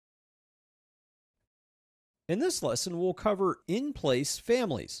In this lesson, we'll cover in-place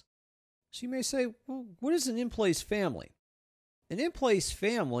families. So you may say, well, what is an in-place family? An in-place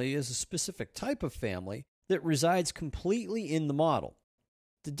family is a specific type of family that resides completely in the model.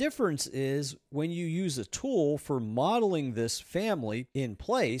 The difference is when you use a tool for modeling this family in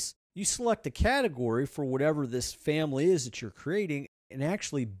place, you select a category for whatever this family is that you're creating and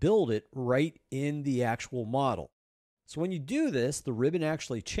actually build it right in the actual model. So when you do this, the ribbon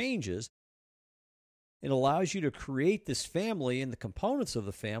actually changes. It allows you to create this family and the components of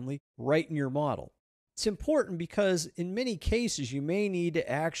the family right in your model. It's important because in many cases you may need to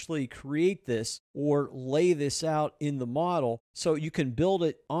actually create this or lay this out in the model so you can build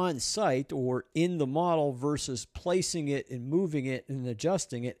it on site or in the model versus placing it and moving it and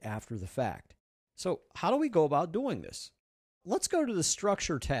adjusting it after the fact. So how do we go about doing this? Let's go to the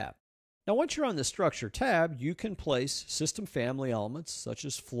Structure tab. Now once you're on the Structure tab, you can place system family elements such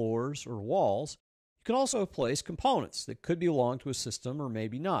as floors or walls. You can also place components that could belong to a system or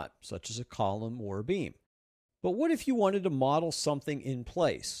maybe not, such as a column or a beam. But what if you wanted to model something in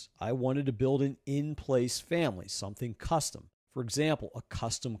place? I wanted to build an in-place family, something custom. For example, a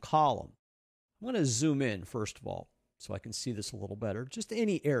custom column. I'm going to zoom in first of all so I can see this a little better. Just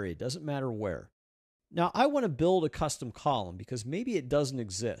any area, doesn't matter where. Now I want to build a custom column because maybe it doesn't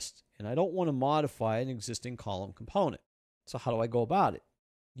exist and I don't want to modify an existing column component. So how do I go about it?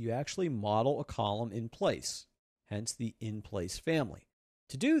 You actually model a column in place, hence the in-place family.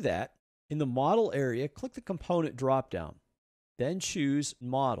 To do that, in the Model area, click the Component dropdown. Then choose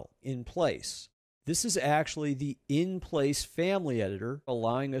Model, In Place. This is actually the In-Place Family editor,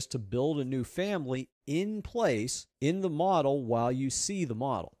 allowing us to build a new family in place in the model while you see the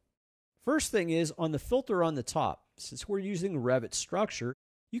model. First thing is, on the filter on the top, since we're using Revit structure,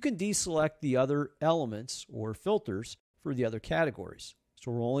 you can deselect the other elements or filters for the other categories. So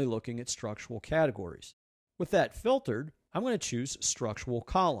we're only looking at structural categories. With that filtered, I'm going to choose structural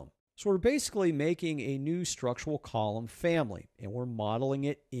column. So we're basically making a new structural column family, and we're modeling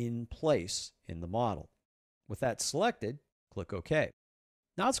it in place in the model. With that selected, click OK.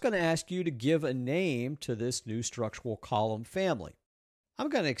 Now it's going to ask you to give a name to this new structural column family. I'm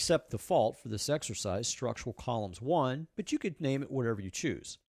going to accept the default for this exercise, structural columns 1, but you could name it whatever you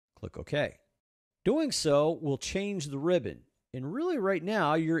choose. Click OK. Doing so will change the ribbon. And really right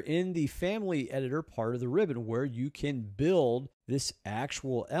now, you're in the family editor part of the ribbon where you can build this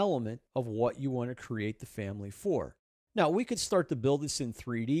actual element of what you want to create the family for. Now, we could start to build this in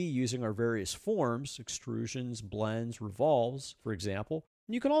 3D using our various forms, extrusions, blends, revolves, for example.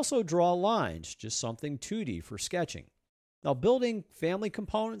 And you can also draw lines, just something 2D for sketching. Now, building family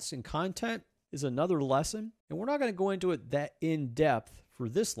components and content is another lesson, and we're not going to go into it that in depth for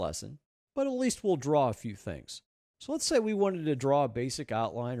this lesson, but at least we'll draw a few things. So let's say we wanted to draw a basic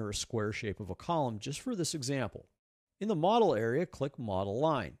outline or a square shape of a column just for this example. In the Model area, click Model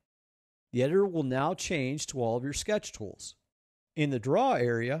Line. The editor will now change to all of your sketch tools. In the Draw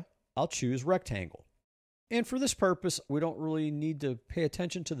area, I'll choose Rectangle. And for this purpose, we don't really need to pay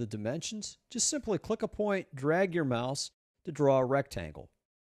attention to the dimensions. Just simply click a point, drag your mouse to draw a rectangle.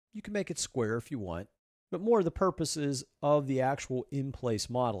 You can make it square if you want, but more the purposes of the actual in-place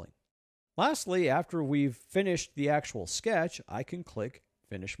modeling. Lastly, after we've finished the actual sketch, I can click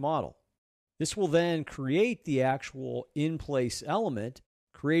Finish Model. This will then create the actual in-place element,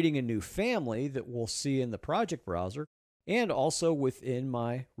 creating a new family that we'll see in the project browser and also within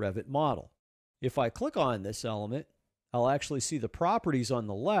my Revit model. If I click on this element, I'll actually see the properties on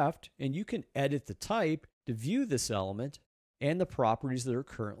the left, and you can edit the type to view this element and the properties that are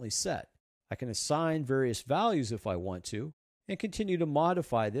currently set. I can assign various values if I want to, and continue to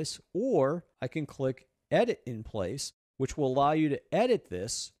modify this, or I can click Edit in Place, which will allow you to edit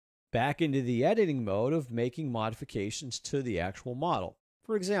this back into the editing mode of making modifications to the actual model.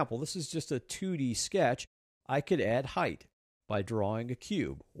 For example, this is just a 2D sketch. I could add height by drawing a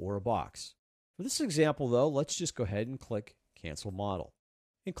cube or a box. For this example, though, let's just go ahead and click Cancel Model,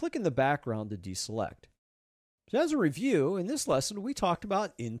 and click in the background to deselect. So as a review, in this lesson, we talked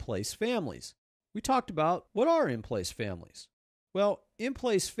about in-place families. We talked about what are in-place families. Well,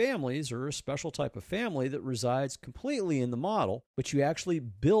 in-place families are a special type of family that resides completely in the model, but you actually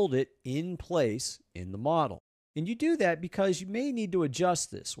build it in place in the model. And you do that because you may need to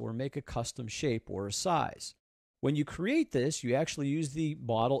adjust this or make a custom shape or a size. When you create this, you actually use the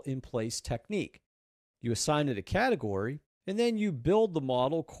model in place technique. You assign it a category, and then you build the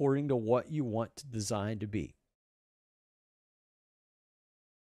model according to what you want the design to be.